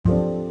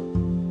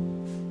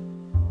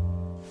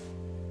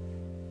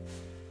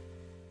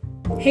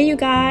Hey, you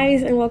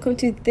guys, and welcome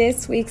to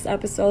this week's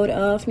episode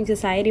of New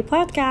Society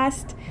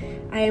Podcast.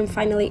 I am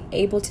finally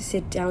able to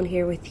sit down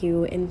here with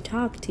you and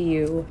talk to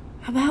you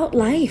about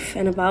life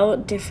and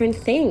about different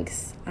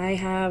things. I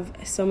have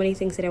so many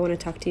things that I want to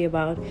talk to you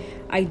about.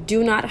 I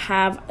do not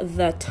have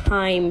the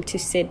time to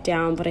sit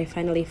down, but I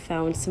finally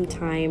found some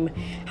time.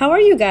 How are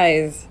you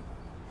guys?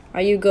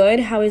 Are you good?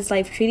 How is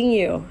life treating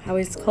you? How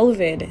is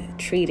COVID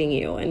treating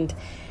you and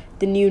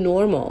the new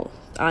normal?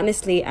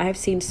 Honestly, I've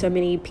seen so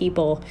many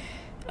people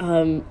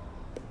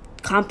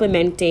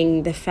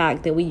complimenting the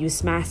fact that we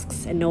use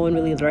masks and no one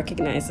really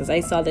recognizes. I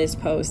saw this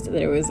post that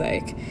it was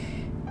like,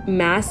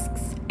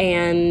 masks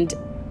and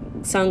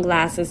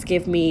sunglasses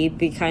give me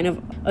the kind of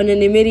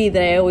anonymity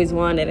that I always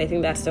wanted. I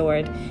think that's the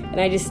word.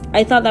 And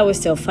I thought that was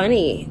so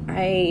funny.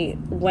 I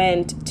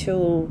went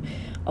to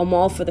a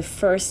mall for the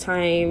first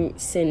time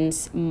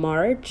since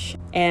March,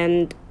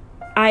 and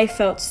I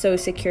felt so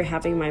secure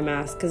having my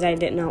mask because I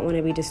did not want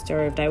to be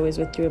disturbed. I was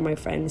with 3 of my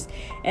friends,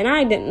 and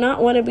I did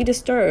not want to be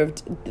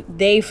disturbed.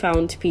 They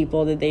found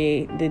people that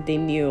they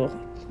knew.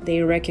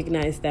 They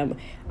recognized them.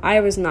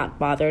 I was not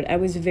bothered. I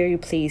was very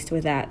pleased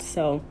with that.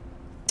 So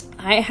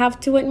I have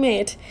to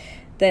admit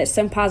that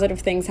some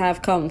positive things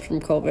have come from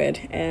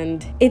COVID.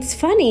 And it's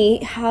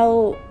funny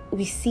how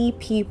we see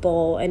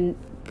people, and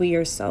we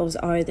ourselves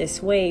are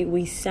this way.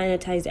 We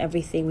sanitize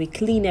everything, we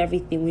clean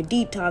everything, we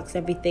detox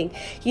everything.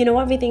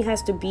 Everything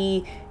has to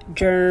be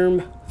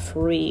germ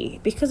free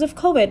because of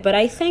COVID. But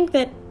I think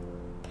that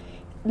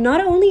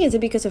not only is it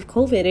because of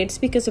COVID, it's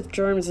because of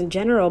germs in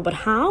general. But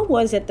how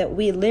was it that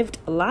we lived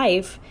a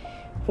life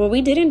where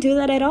we didn't do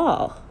that at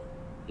all?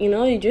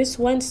 You just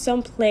went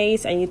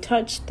someplace and you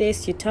touched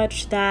this, you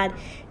touched that,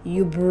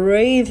 you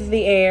breathe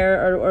the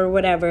air or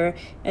whatever,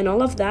 and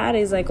all of that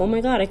is like, oh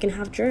my God, I can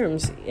have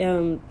germs.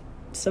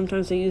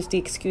 Sometimes we use the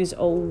excuse,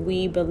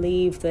 we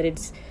believe that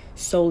it's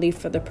solely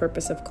for the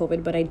purpose of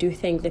COVID, but I do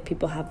think that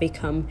people have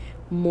become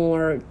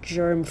more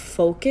germ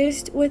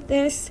focused with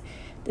this.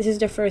 This is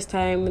the first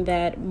time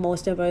that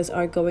most of us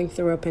are going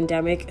through a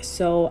pandemic,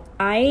 so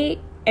I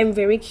am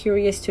very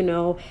curious to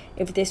know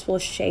if this will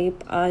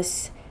shape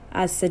us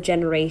as a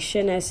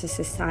generation, as a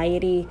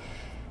society,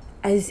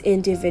 as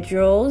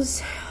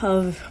individuals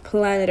of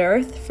planet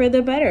Earth for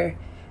the better.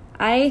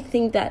 I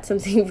think that's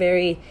something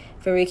very,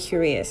 very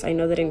curious. I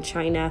know that in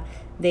China,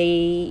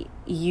 they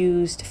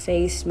used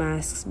face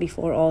masks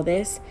before all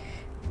this.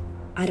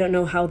 I don't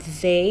know how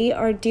they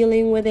are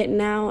dealing with it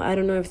now. I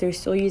don't know if they're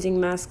still using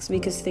masks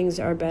because things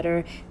are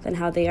better than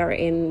how they are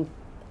in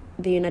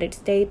the United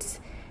States.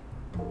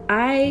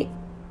 I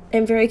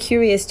am very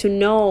curious to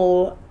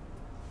know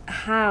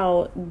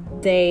how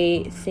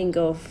they think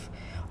of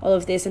all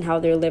of this and how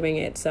they're living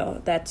it.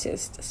 So that's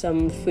just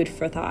some food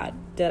for thought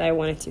that I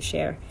wanted to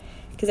share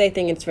because I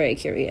think it's very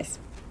curious.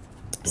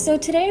 So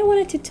today I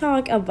wanted to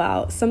talk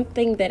about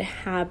something that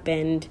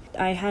happened.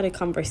 I had a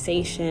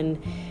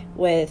conversation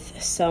with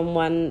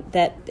someone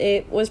that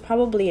it was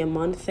probably a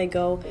month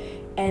ago,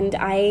 and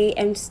I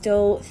am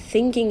still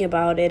thinking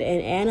about it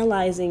and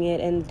analyzing it,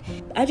 and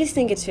I just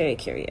think it's very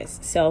curious.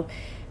 So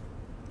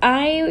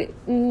I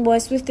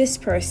was with this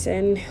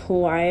person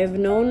who I've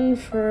known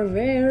for a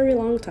very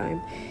long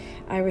time.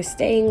 I was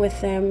staying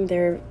with them.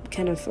 They're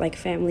kind of like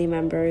family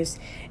members,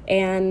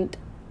 and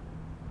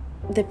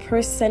the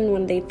person,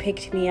 when they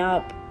picked me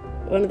up,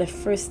 one of the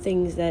first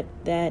things that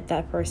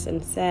person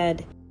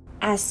said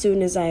as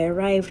soon as I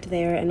arrived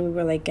there and we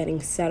were like getting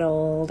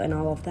settled and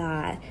all of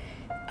that,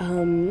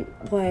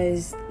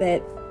 was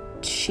that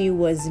she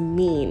was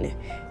mean.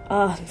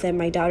 That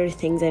my daughter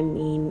thinks I'm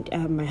mean,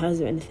 my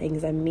husband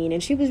thinks I'm mean,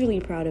 and she was really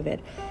proud of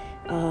it.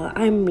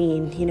 I'm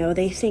mean,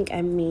 they think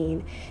I'm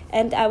mean.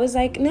 And I was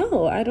like,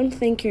 no, I don't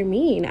think you're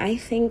mean. I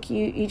think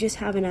you just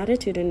have an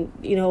attitude, and,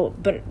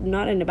 but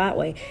not in a bad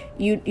way.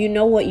 You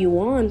know what you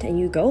want and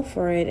you go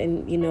for it,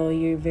 and,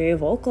 you're very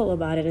vocal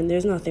about it, and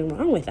there's nothing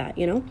wrong with that,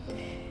 And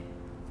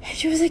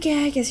she was like, yeah,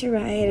 I guess you're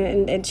right.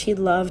 And she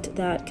loved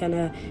that kind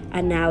of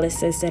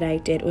analysis that I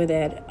did with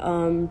it.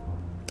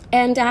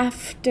 And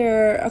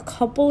after a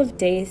couple of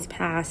days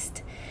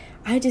passed,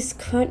 I just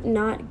could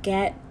not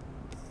get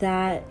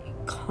that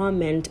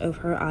comment of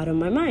her out of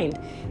my mind.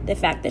 The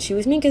fact that she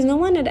was mean, because no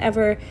one had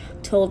ever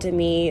told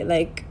me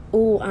like,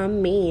 oh,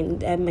 I'm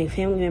mean, and my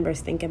family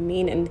members think I'm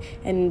mean,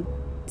 and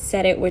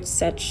said it with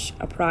such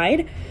a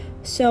pride.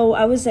 So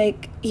I was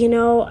like,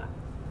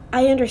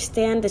 I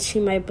understand that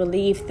she might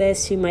believe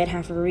this, she might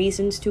have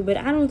reasons to, but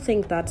I don't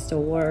think that's the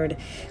word,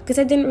 because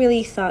I didn't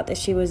really thought that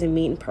she was a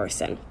mean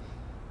person.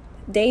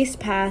 Days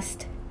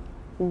passed,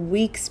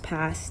 weeks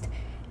passed,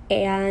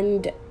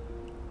 and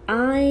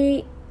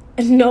I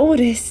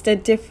noticed a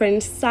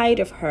different side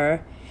of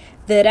her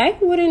that I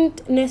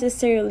wouldn't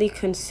necessarily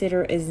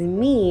consider as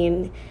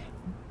mean,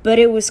 but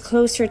it was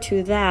closer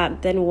to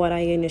that than what I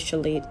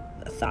initially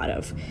thought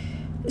of.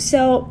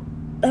 So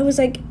I was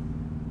like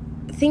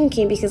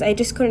thinking, because I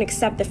just couldn't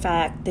accept the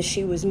fact that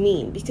she was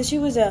mean, because she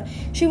was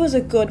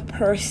a good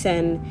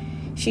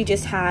person. She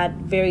just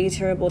had very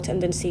terrible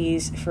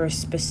tendencies for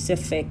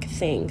specific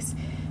things.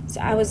 So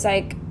I was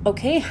like,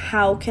 okay,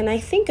 how can I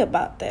think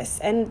about this?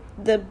 And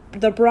the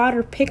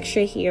broader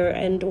picture here,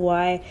 and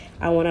why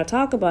I want to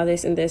talk about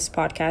this in this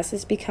podcast,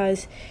 is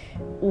because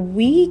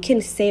we can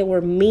say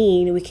we're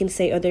mean, we can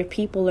say other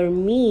people are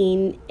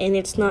mean, and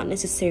it's not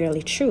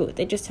necessarily true.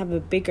 They just have a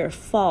bigger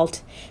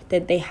fault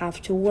that they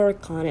have to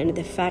work on. And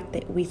the fact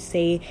that we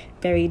say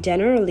very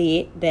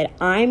generally that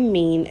I'm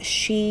mean,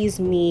 she's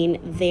mean,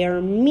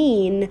 they're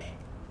mean,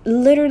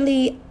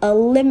 literally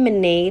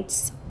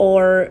eliminates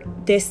or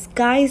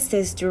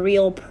disguises the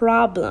real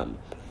problem.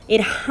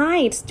 It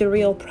hides the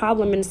real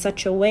problem in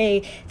such a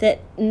way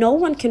that no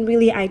one can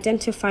really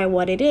identify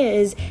what it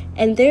is,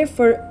 and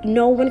therefore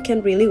no one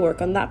can really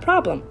work on that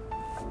problem.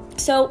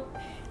 So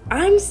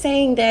I'm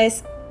saying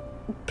this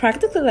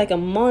practically like a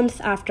month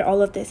after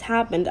all of this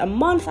happened, a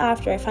month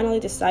after I finally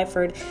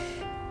deciphered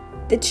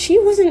that she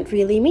wasn't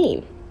really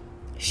mean.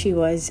 She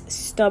was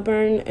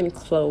stubborn and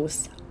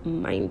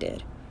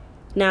close-minded.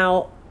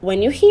 Now,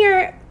 when you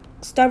hear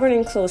stubborn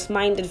and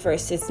close-minded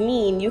versus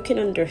mean, you can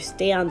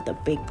understand the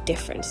big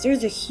difference.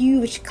 There's a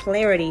huge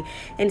clarity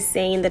in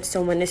saying that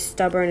someone is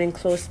stubborn and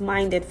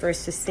close-minded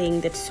versus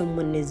saying that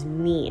someone is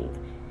mean.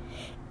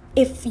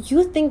 If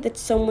you think that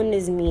someone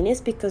is mean,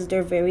 it's because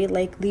they're very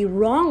likely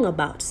wrong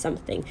about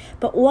something.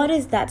 But what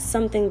is that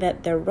something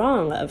that they're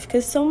wrong of?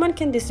 Because someone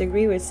can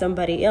disagree with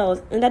somebody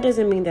else, and that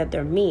doesn't mean that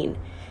they're mean.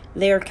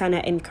 They're kind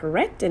of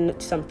incorrect in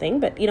something,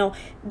 but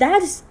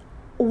that's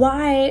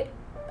why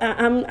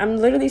I'm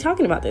literally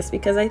talking about this,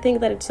 because I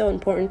think that it's so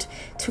important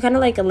to kind of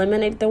like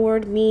eliminate the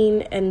word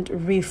mean and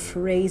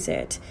rephrase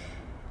it,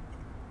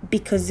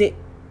 because it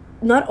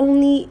not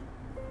only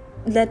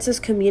lets us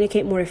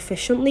communicate more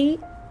efficiently,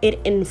 it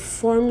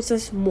informs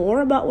us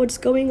more about what's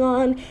going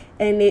on,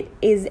 and it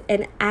is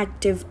an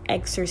active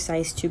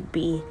exercise to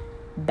be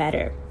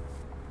better.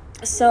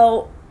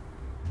 So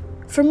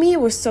for me,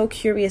 it was so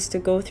curious to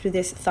go through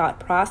this thought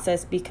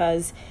process,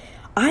 because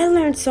I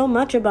learned so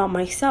much about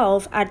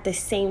myself at the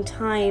same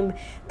time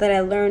that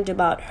I learned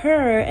about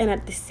her, and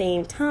at the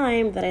same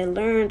time that I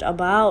learned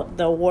about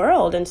the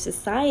world and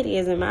society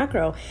as a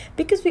macro,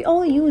 because we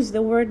all use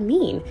the word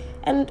mean.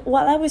 And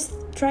while I was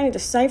trying to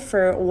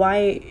decipher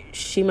why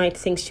she might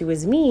think she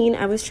was mean,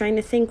 I was trying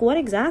to think, what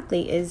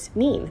exactly is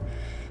mean?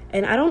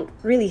 And I don't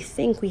really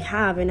think we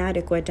have an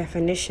adequate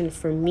definition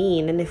for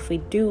mean. And if we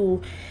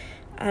do,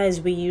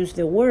 as we use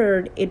the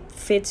word, it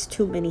fits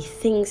too many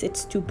things.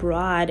 It's too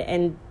broad,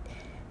 and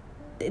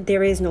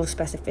there is no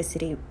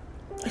specificity.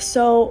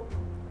 So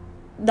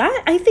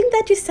that, I think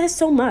that just says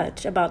so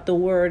much about the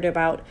word,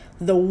 about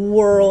the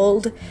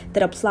world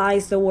that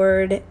applies the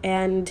word,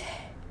 and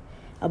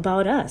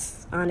about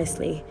us,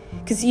 honestly.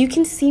 Because you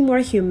can see more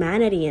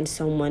humanity in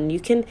someone. You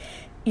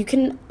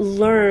can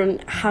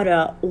learn how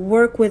to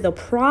work with a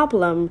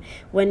problem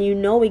when you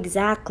know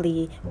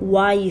exactly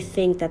why you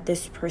think that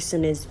this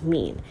person is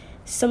mean.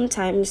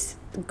 Sometimes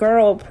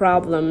girl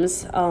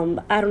problems,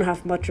 I don't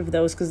have much of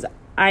those, because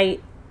I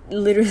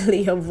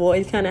literally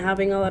avoid kind of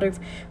having a lot of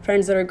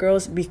friends that are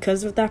girls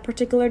because of that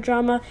particular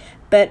drama.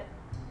 But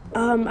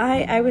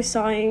I was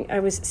seeing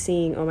an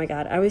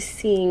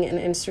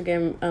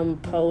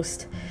Instagram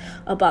post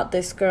about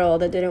this girl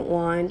that didn't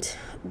want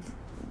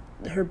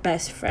her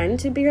best friend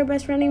to be her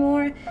best friend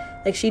anymore.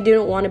 Like, she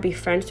didn't want to be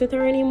friends with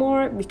her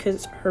anymore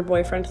because her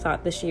boyfriend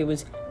thought that she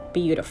was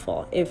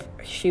beautiful. If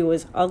she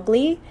was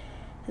ugly,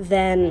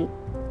 then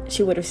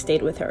she would have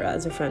stayed with her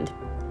as a friend.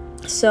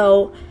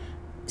 So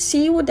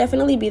she would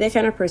definitely be the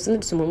kind of person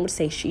that someone would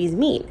say she's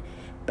mean.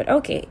 But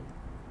okay,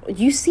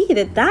 you see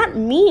that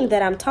mean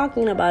that I'm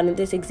talking about in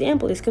this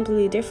example is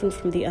completely different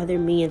from the other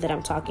mean that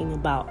I'm talking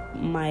about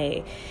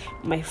my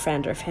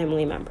friend or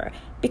family member.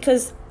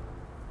 Because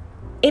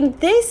in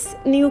this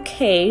new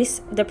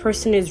case, the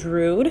person is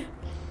rude,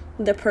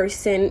 the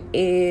person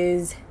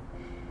is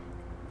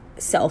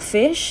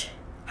selfish,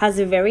 has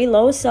a very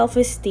low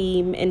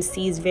self-esteem, and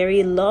sees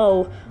very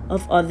low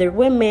of other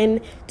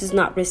women, does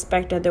not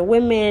respect other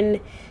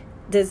women,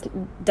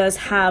 does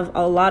have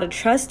a lot of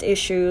trust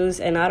issues,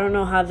 and I don't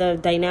know how the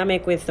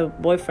dynamic with the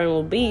boyfriend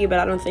will be, but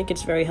I don't think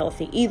it's very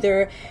healthy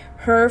either.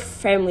 Her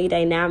family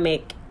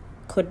dynamic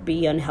could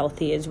be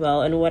unhealthy as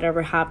well, and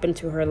whatever happened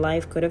to her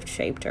life could have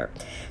shaped her.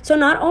 So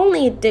not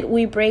only did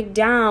we break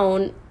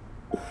down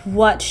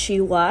what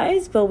she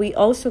was, but we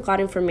also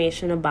got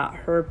information about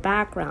her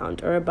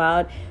background, or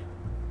about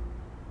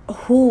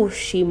who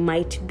she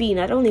might be,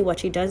 not only what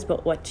she does,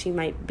 but what she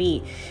might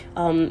be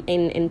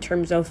in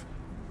terms of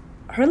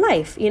her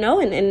life,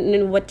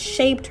 and what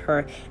shaped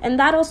her. And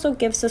that also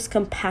gives us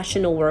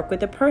compassionate work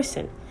with the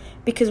person,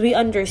 because we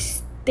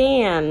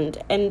understand,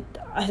 and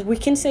we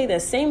can say the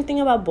same thing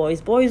about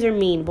boys. Boys are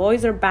mean,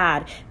 boys are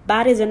bad.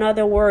 Bad is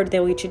another word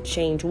that we should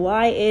change.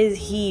 Why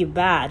is he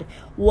bad?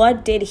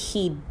 What did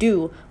he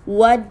do?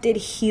 What did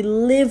he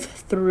live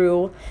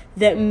through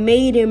that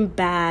made him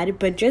bad?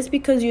 But just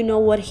because you know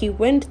what he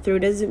went through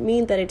doesn't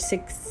mean that it's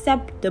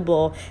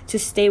acceptable to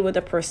stay with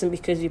a person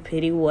because you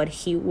pity what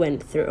he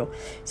went through.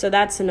 So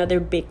that's another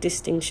big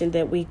distinction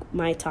that we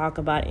might talk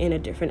about in a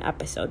different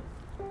episode.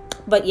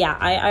 But yeah,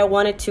 I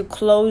wanted to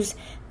close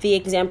the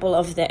example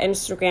of the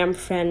Instagram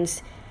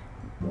friends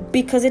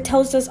because it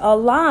tells us a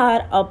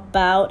lot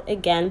about,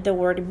 again, the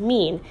word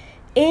mean.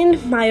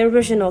 In my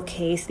original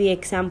case, the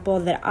example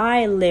that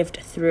I lived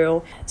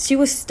through, she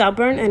was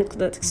stubborn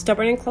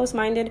and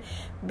close-minded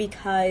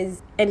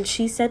because, and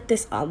she said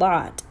this a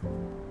lot,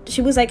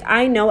 she was like,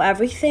 I know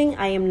everything,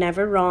 I am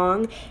never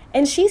wrong.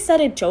 And she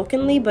said it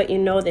jokingly, but you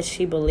know that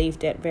she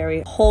believed it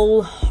very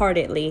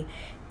wholeheartedly.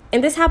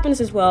 And this happens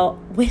as well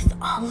with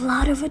a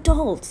lot of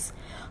adults.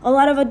 A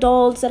lot of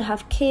adults that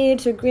have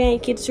kids or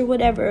grandkids or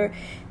whatever,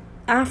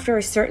 after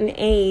a certain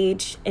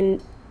age,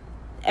 and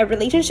a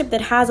relationship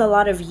that has a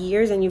lot of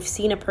years, and you've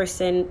seen a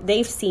person,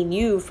 they've seen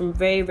you from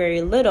very,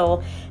 very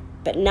little,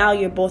 but now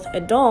you're both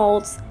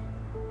adults,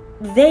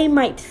 they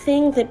might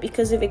think that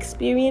because of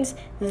experience,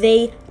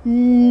 they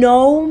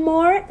know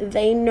more,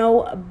 they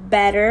know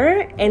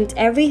better, and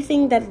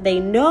everything that they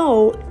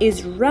know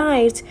is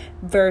right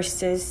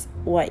versus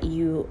what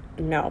you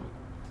know.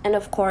 And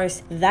of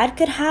course, that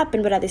could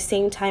happen, but at the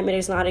same time, it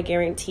is not a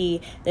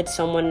guarantee that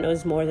someone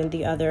knows more than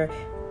the other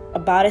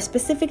about a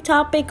specific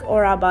topic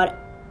or about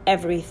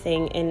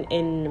everything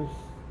in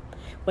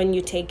when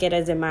you take it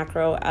as a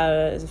macro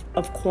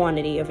of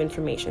quantity of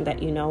information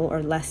that you know,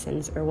 or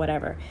lessons or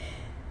whatever.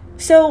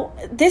 So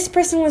this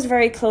person was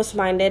very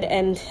close-minded,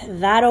 and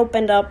that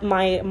opened up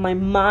my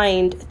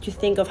mind to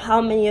think of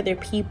how many other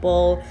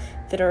people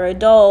that are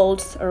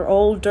adults or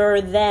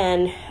older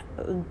than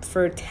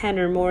for 10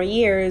 or more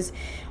years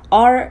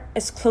are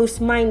as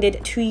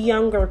close-minded to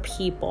younger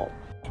people.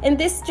 And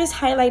this just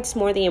highlights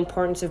more the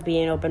importance of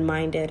being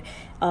open-minded.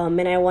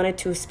 And I wanted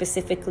to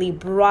specifically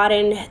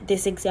broaden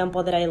this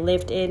example that I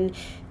lived in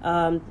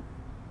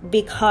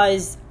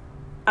because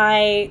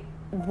I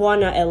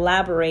want to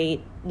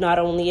elaborate. Not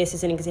only is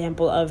this an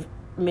example of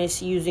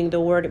misusing the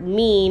word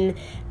mean,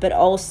 but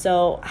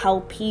also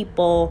how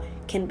people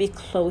can be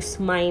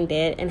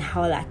close-minded and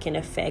how that can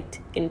affect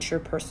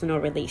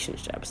interpersonal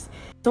relationships.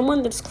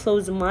 Someone that's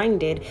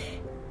close-minded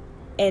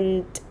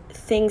and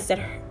thinks that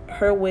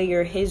her way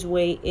or his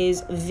way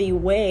is the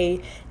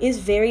way is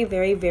very,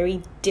 very,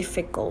 very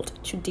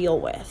difficult to deal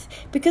with,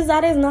 because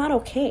that is not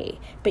okay.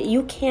 But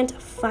you can't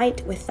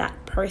fight with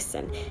that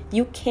person.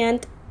 You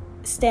can't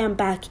stand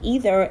back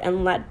either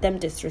and let them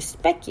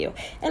disrespect you.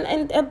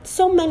 And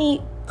so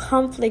many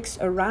conflicts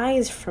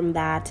arise from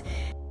that.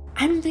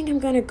 I don't think I'm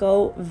going to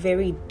go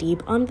very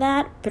deep on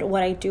that, but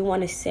what I do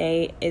want to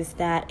say is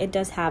that it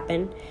does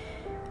happen.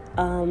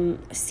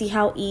 See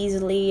how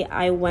easily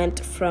I went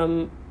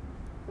from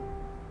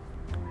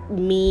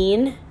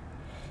mean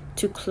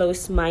to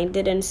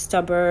close-minded and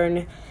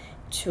stubborn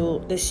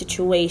to the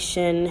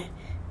situation,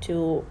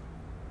 to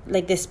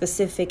like the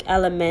specific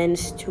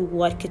elements, to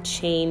what could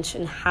change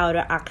and how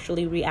to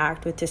actually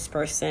react with this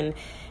person.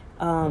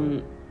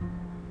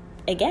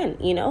 Again,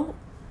 you know,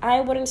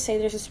 I wouldn't say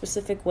there's a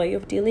specific way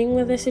of dealing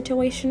with a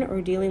situation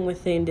or dealing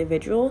with the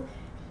individual.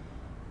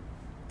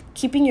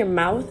 Keeping your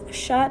mouth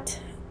shut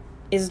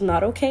is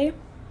not okay.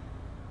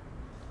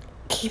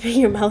 Keeping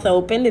your mouth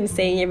open and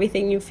saying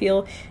everything you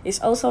feel is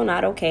also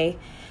not okay.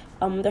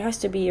 There has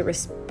to be a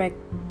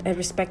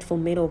respectful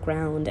middle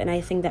ground, and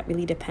I think that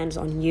really depends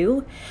on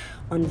you,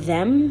 on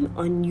them,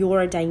 on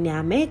your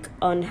dynamic,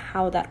 on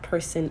how that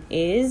person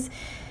is,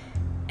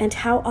 and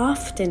how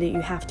often do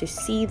you have to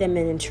see them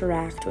and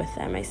interact with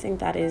them. I think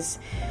that is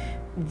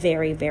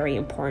very, very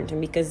important,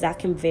 because that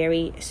can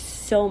vary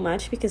so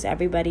much because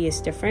everybody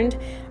is different.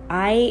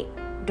 I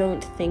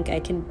don't think I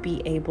can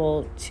be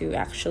able to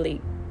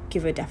actually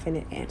give a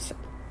definite answer.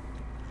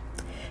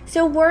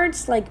 So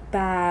words like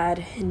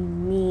bad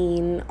and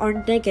mean are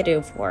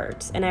negative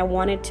words, and I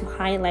wanted to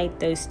highlight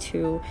those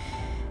two,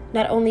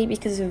 not only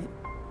because of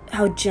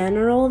how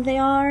general they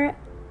are,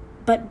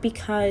 but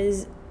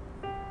because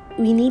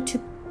we need to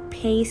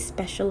pay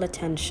special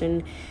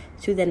attention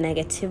to the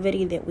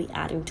negativity that we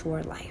add into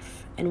our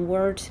life. And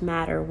words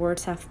matter,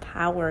 words have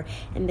power,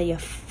 and they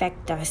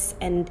affect us.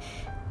 And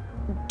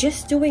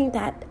just doing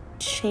that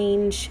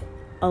change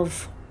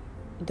of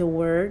the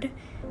word,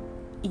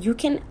 you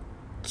can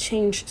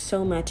change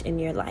so much in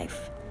your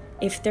life.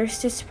 If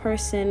there's this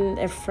person,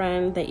 a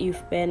friend that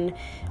you've been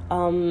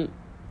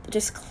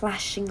just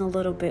clashing a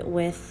little bit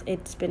with,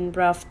 it's been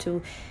rough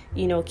to,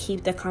 you know,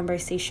 keep the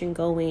conversation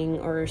going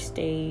or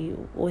stay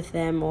with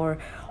them or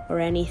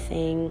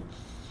anything.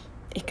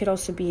 It could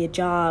also be a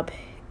job.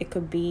 It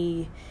could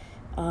be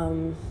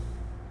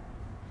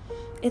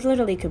it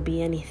literally could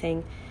be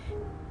anything.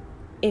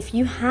 If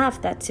you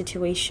have that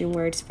situation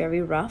where it's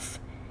very rough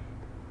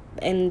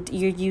and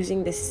you're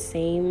using the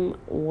same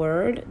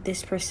word,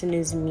 this person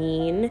is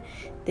mean,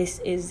 this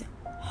is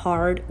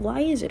hard,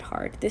 why is it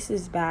hard? This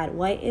is bad,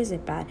 why is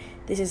it bad?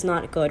 This is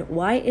not good,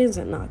 why is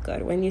it not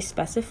good? When you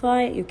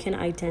specify, you can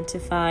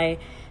identify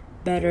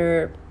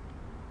better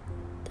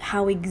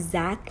how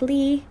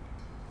exactly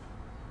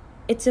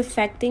it's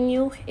affecting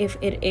you, if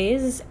it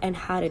is, and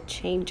how to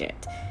change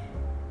it.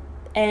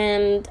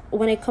 And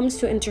when it comes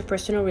to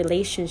interpersonal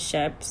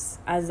relationships,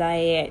 as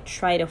I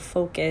try to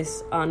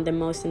focus on the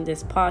most in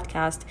this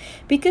podcast,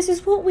 because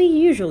it's what we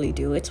usually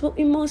do, it's what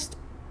we most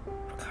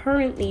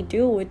currently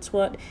do, it's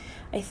what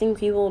I think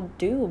we will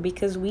do,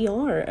 because we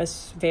are a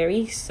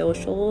very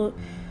social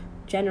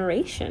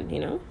generation,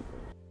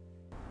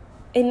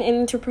 In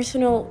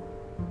interpersonal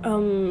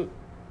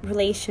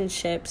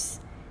relationships,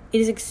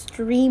 it is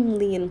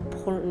extremely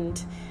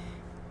important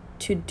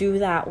to do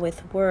that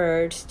with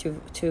words,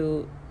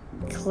 to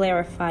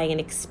clarify and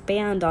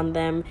expand on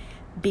them,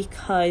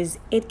 because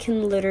it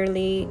can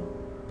literally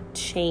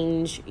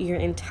change your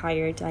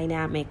entire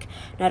dynamic,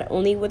 not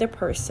only with a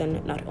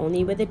person, not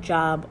only with a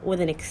job,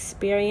 with an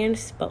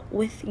experience, but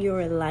with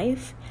your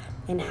life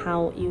and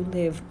how you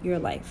live your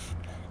life.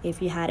 If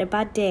you had a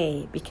bad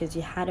day because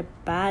you had a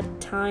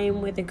bad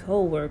time with a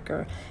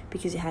coworker,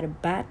 because you had a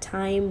bad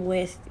time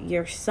with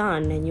your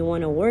son and you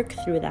want to work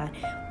through that,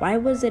 why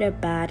was it a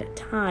bad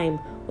time?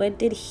 What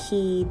did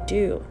he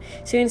do?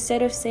 So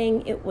instead of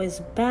saying it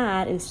was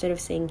bad, instead of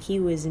saying he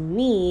was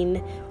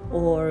mean,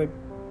 or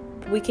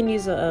we can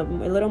use a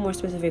little more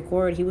specific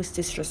word, he was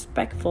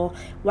disrespectful.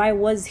 Why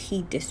was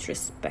he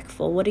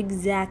disrespectful? What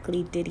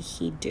exactly did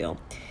he do?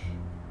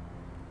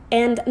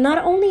 And not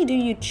only do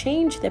you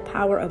change the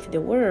power of the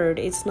word,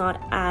 it's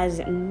not as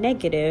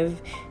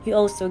negative. You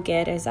also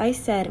get, as I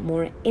said,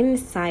 more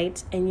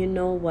insight, and you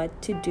know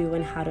what to do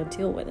and how to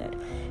deal with it.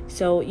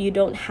 So you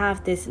don't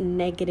have this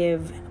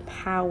negative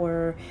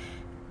power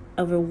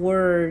of a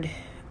word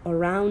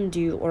around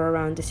you or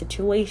around the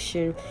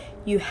situation.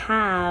 You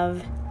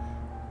have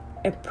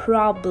a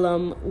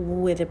problem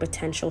with a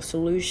potential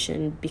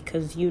solution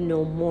because you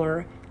know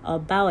more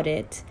about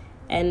it,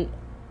 and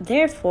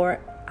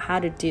therefore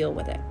how to deal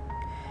with it.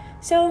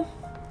 So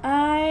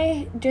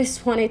I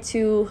just wanted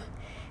to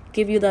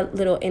give you that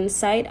little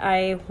insight.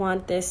 I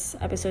want this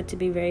episode to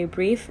be very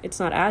brief.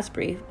 It's not as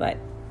brief, but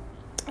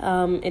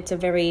it's a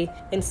very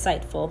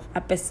insightful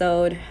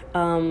episode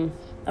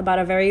about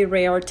a very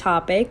rare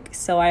topic.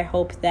 So I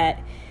hope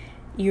that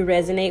you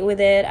resonate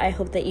with it. I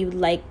hope that you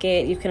like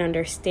it, you can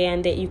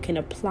understand it, you can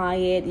apply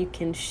it, you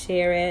can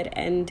share it.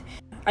 And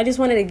I just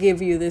wanted to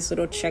give you this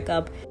little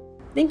checkup.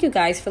 Thank you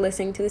guys for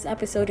listening to this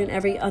episode and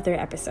every other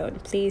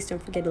episode. Please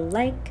don't forget to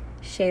like,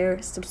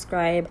 share,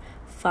 subscribe,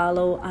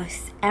 follow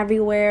us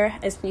everywhere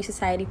as New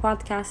Society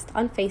Podcast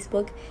on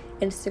Facebook,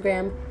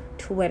 Instagram,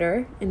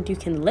 Twitter, and you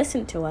can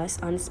listen to us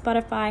on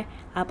Spotify,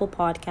 Apple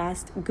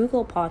Podcast,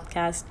 Google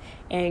Podcast,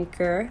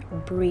 Anchor,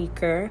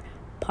 Breaker,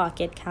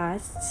 Pocket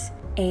Casts,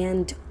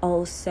 and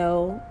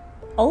also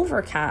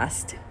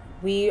Overcast.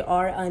 We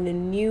are on a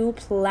new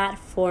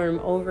platform,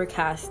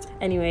 Overcast.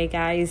 Anyway,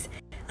 guys,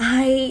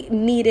 I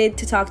needed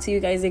to talk to you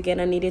guys again.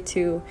 I needed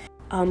to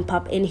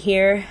pop in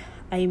here.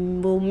 I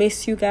will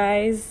miss you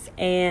guys,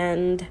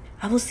 and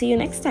I will see you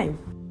next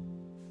time.